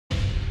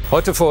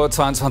Heute vor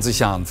 22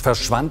 Jahren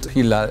verschwand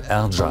Hilal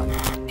Ercan.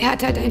 Er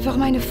hat halt einfach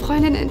meine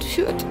Freundin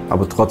entführt.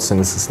 Aber trotzdem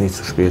ist es nie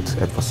zu spät,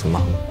 etwas zu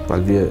machen,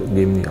 weil wir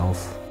geben nie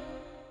auf.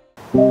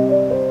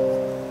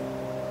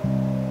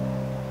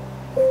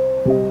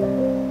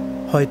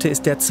 Heute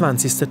ist der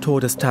 20.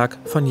 Todestag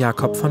von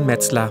Jakob von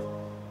Metzler.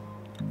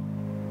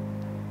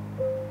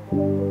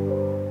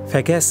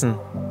 Vergessen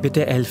wird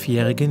der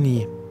 11-Jährige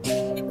nie.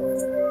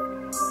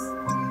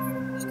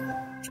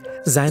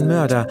 Sein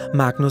Mörder,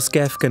 Magnus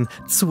Gäfgen,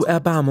 zu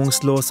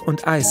erbarmungslos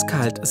und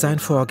eiskalt sein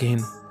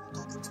Vorgehen.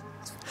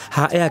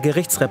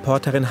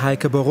 hr-Gerichtsreporterin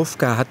Heike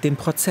Borufka hat den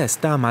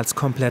Prozess damals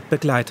komplett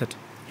begleitet.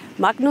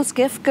 Magnus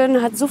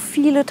Gäfgen hat so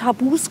viele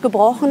Tabus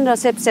gebrochen,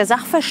 dass selbst der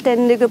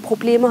Sachverständige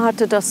Probleme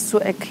hatte, das zu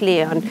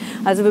erklären.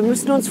 Also wir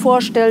müssen uns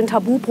vorstellen,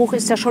 Tabubruch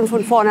ist ja schon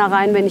von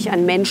vornherein, wenn ich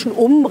einen Menschen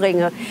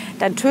umbringe,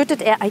 dann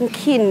tötet er ein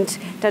Kind,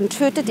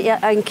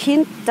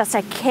 das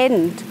er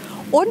kennt.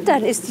 Und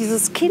dann ist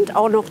dieses Kind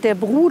auch noch der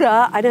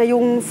Bruder einer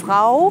jungen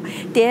Frau,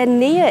 deren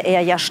Nähe er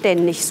ja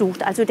ständig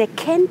sucht. Also der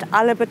kennt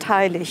alle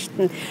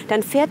Beteiligten.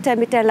 Dann fährt er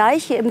mit der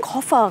Leiche im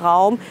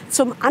Kofferraum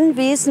zum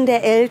Anwesen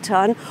der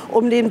Eltern,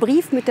 um den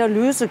Brief mit der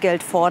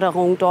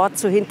Lösegeldforderung dort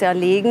zu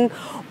hinterlegen.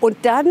 Und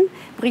dann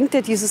bringt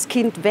er dieses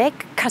Kind weg,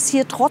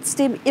 kassiert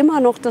trotzdem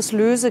immer noch das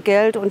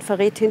Lösegeld und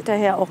verrät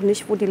hinterher auch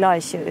nicht, wo die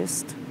Leiche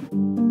ist.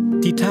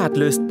 Die Tat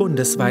löst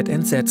bundesweit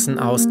Entsetzen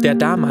aus. Der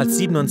damals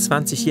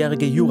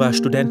 27-jährige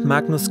Jurastudent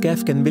Magnus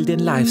Gäfgen will den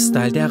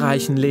Lifestyle der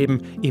Reichen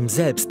leben. Ihm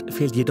selbst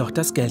fehlt jedoch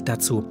das Geld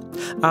dazu.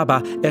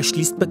 Aber er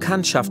schließt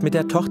Bekanntschaft mit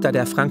der Tochter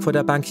der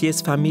Frankfurter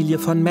Bankiersfamilie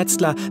von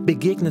Metzler,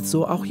 begegnet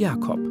so auch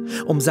Jakob.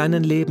 Um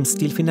seinen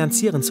Lebensstil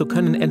finanzieren zu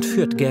können,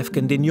 entführt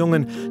Gäfgen den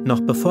Jungen. Noch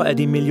bevor er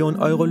die 1 Million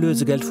Euro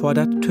Lösegeld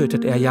fordert,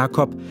 tötet er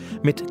Jakob.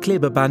 Mit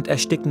Klebeband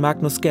erstickt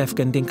Magnus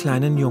Gäfgen den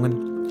kleinen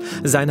Jungen.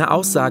 Seine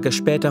Aussage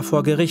später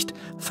vor Gericht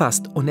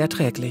fast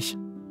unerträglich.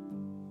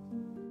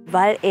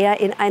 Weil er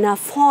in einer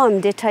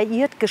Form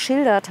detailliert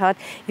geschildert hat,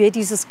 wie er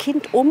dieses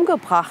Kind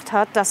umgebracht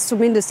hat, dass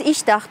zumindest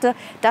ich dachte,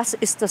 das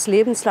ist das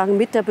lebenslang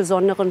mit der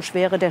besonderen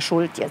Schwere der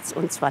Schuld jetzt.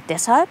 Und zwar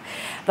deshalb,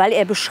 weil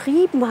er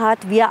beschrieben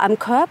hat, wie er am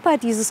Körper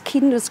dieses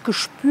Kindes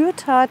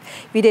gespürt hat,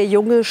 wie der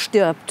Junge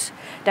stirbt.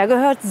 Da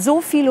gehört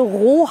so viel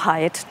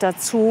Rohheit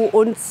dazu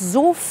und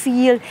so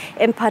viel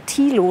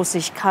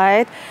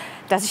Empathielosigkeit,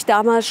 dass ich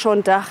damals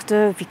schon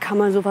dachte, wie kann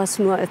man sowas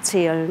nur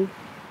erzählen?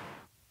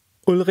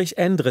 Ulrich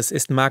Endres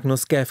ist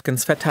Magnus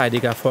Gäfgens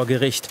Verteidiger vor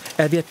Gericht.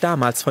 Er wird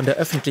damals von der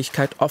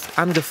Öffentlichkeit oft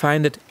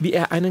angefeindet, wie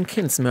er einen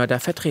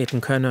Kindsmörder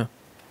vertreten könne.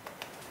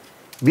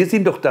 Wir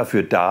sind doch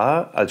dafür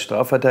da, als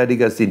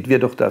Strafverteidiger sind wir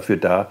doch dafür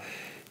da,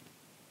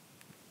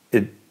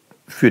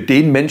 für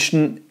den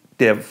Menschen,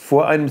 der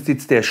vor einem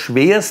sitzt, der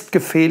schwerst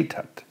gefehlt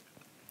hat,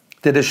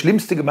 der das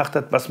Schlimmste gemacht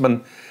hat, was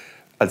man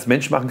als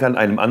Mensch machen kann,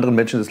 einem anderen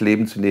Menschen das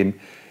Leben zu nehmen,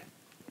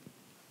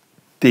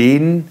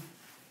 den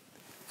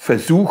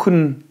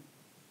versuchen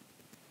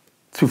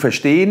zu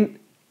verstehen,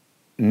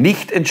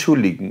 nicht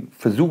entschuldigen,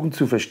 versuchen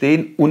zu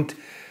verstehen und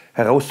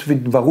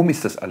herauszufinden, warum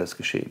ist das alles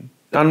geschehen.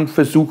 Dann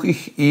versuche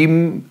ich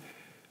ihm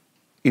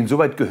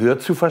insoweit Gehör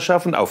zu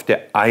verschaffen, auf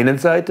der einen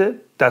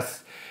Seite,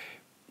 dass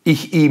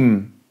ich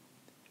ihm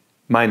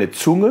meine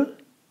Zunge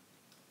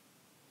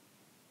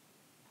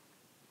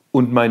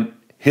und mein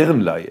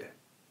Hirn leihe,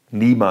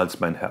 niemals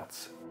mein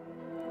Herz.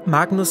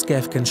 Magnus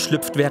Gäfgen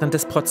schlüpft während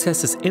des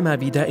Prozesses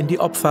immer wieder in die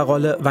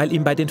Opferrolle, weil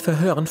ihm bei den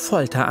Verhören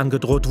Folter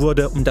angedroht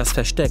wurde, um das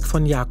Versteck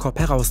von Jakob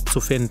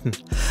herauszufinden.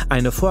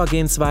 Eine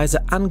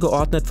Vorgehensweise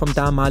angeordnet vom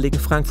damaligen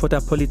Frankfurter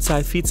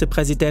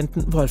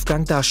Polizeivizepräsidenten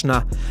Wolfgang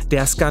Daschner.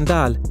 Der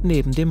Skandal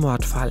neben dem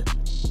Mordfall.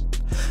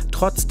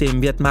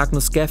 Trotzdem wird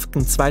Magnus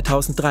Gäfgen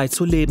 2003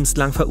 zu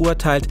lebenslang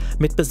verurteilt,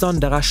 mit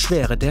besonderer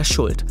Schwere der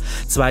Schuld.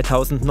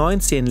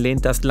 2019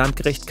 lehnt das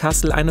Landgericht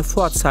Kassel eine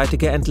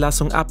vorzeitige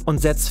Entlassung ab und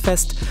setzt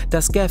fest,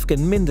 dass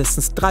Gäfgen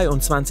mindestens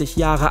 23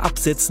 Jahre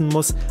absitzen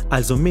muss,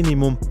 also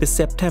Minimum bis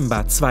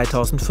September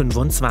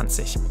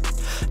 2025.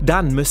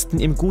 Dann müssten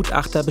ihm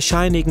Gutachter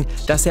bescheinigen,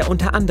 dass er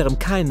unter anderem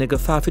keine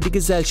Gefahr für die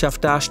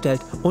Gesellschaft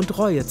darstellt und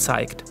Reue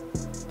zeigt.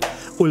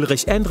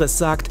 Ulrich Endres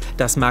sagt,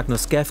 dass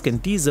Magnus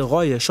Gäfgen diese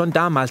Reue schon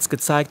damals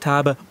gezeigt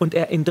habe und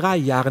er in 3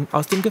 Jahren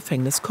aus dem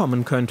Gefängnis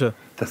kommen könnte.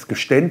 Das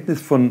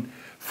Geständnis von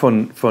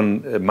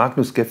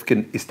Magnus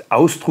Gäfgen ist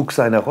Ausdruck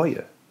seiner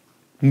Reue.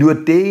 Nur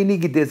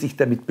derjenige, der sich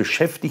damit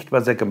beschäftigt,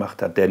 was er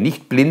gemacht hat, der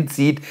nicht blind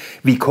sieht,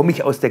 wie komme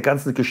ich aus der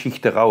ganzen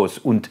Geschichte raus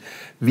und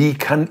wie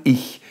kann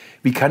ich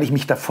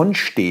mich davon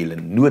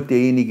stehlen, nur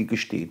derjenige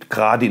gesteht.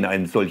 Gerade in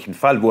einem solchen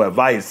Fall, wo er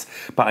weiß,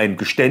 bei einem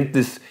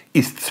Geständnis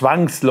ist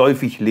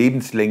zwangsläufig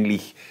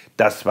lebenslänglich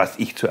das, was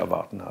ich zu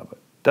erwarten habe.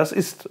 Das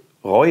ist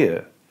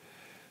Reue.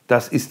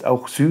 Das ist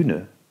auch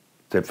Sühne.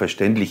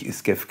 Selbstverständlich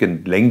ist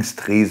Gäfgen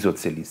längst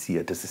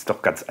resozialisiert. Das ist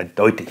doch ganz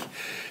eindeutig.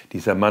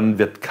 Dieser Mann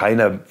wird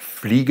keiner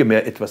Fliege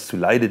mehr etwas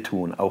zuleide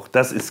tun. Auch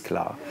das ist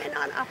klar.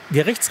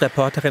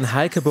 Gerichtsreporterin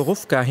Heike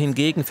Borufka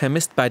hingegen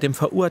vermisst bei dem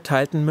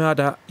verurteilten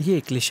Mörder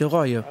jegliche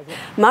Reue.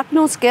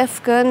 Magnus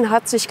Gäfgen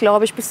hat sich,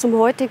 glaube ich, bis zum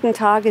heutigen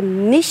Tage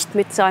nicht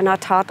mit seiner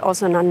Tat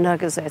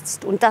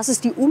auseinandergesetzt. Und das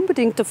ist die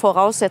unbedingte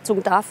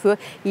Voraussetzung dafür,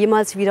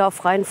 jemals wieder auf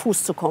freien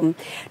Fuß zu kommen.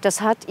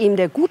 Das hat ihm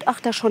der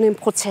Gutachter schon im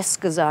Prozess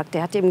gesagt.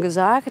 Er hat ihm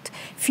gesagt,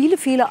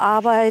 viele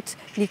Arbeit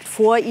liegt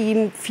vor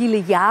ihm, viele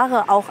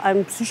Jahre auch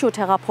an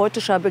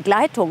psychotherapeutischer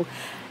Begleitung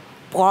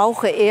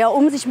brauche er,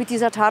 um sich mit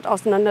dieser Tat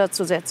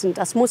auseinanderzusetzen.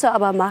 Das muss er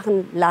aber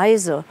machen,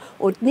 leise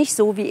und nicht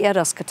so, wie er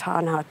das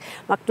getan hat.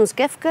 Magnus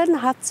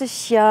Gäfgen hat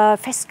sich ja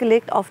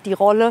festgelegt auf die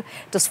Rolle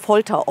des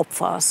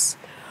Folteropfers.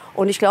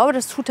 Und ich glaube,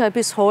 das tut er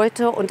bis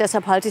heute. Und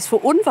deshalb halte ich es für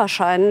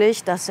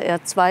unwahrscheinlich, dass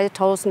er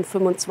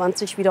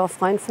 2025 wieder auf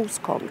freien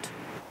Fuß kommt.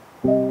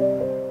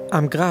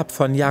 Am Grab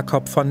von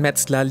Jakob von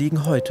Metzler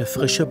liegen heute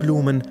frische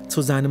Blumen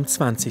zu seinem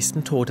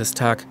 20.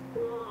 Todestag.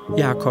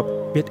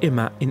 Jakob wird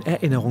immer in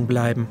Erinnerung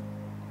bleiben.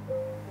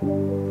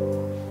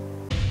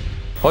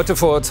 Heute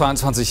vor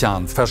 22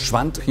 Jahren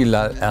verschwand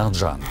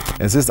hr-Gerichtsreporterin.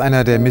 Es ist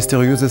einer der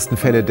mysteriösesten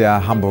Fälle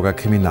der Hamburger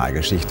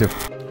Kriminalgeschichte.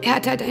 Er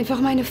hat halt einfach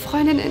meine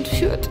Freundin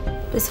entführt.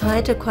 Bis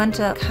heute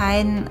konnte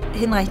kein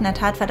hinreichender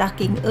Tatverdacht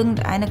gegen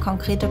irgendeine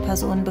konkrete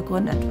Person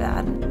begründet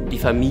werden. Die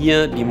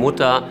Familie, die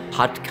Mutter,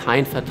 hat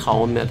kein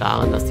Vertrauen mehr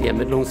darin, dass die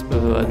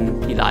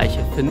Ermittlungsbehörden die Leiche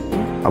finden.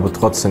 Aber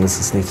trotzdem ist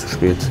es nicht zu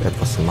spät,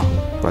 etwas zu machen,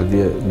 weil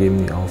wir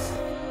geben nie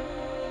auf.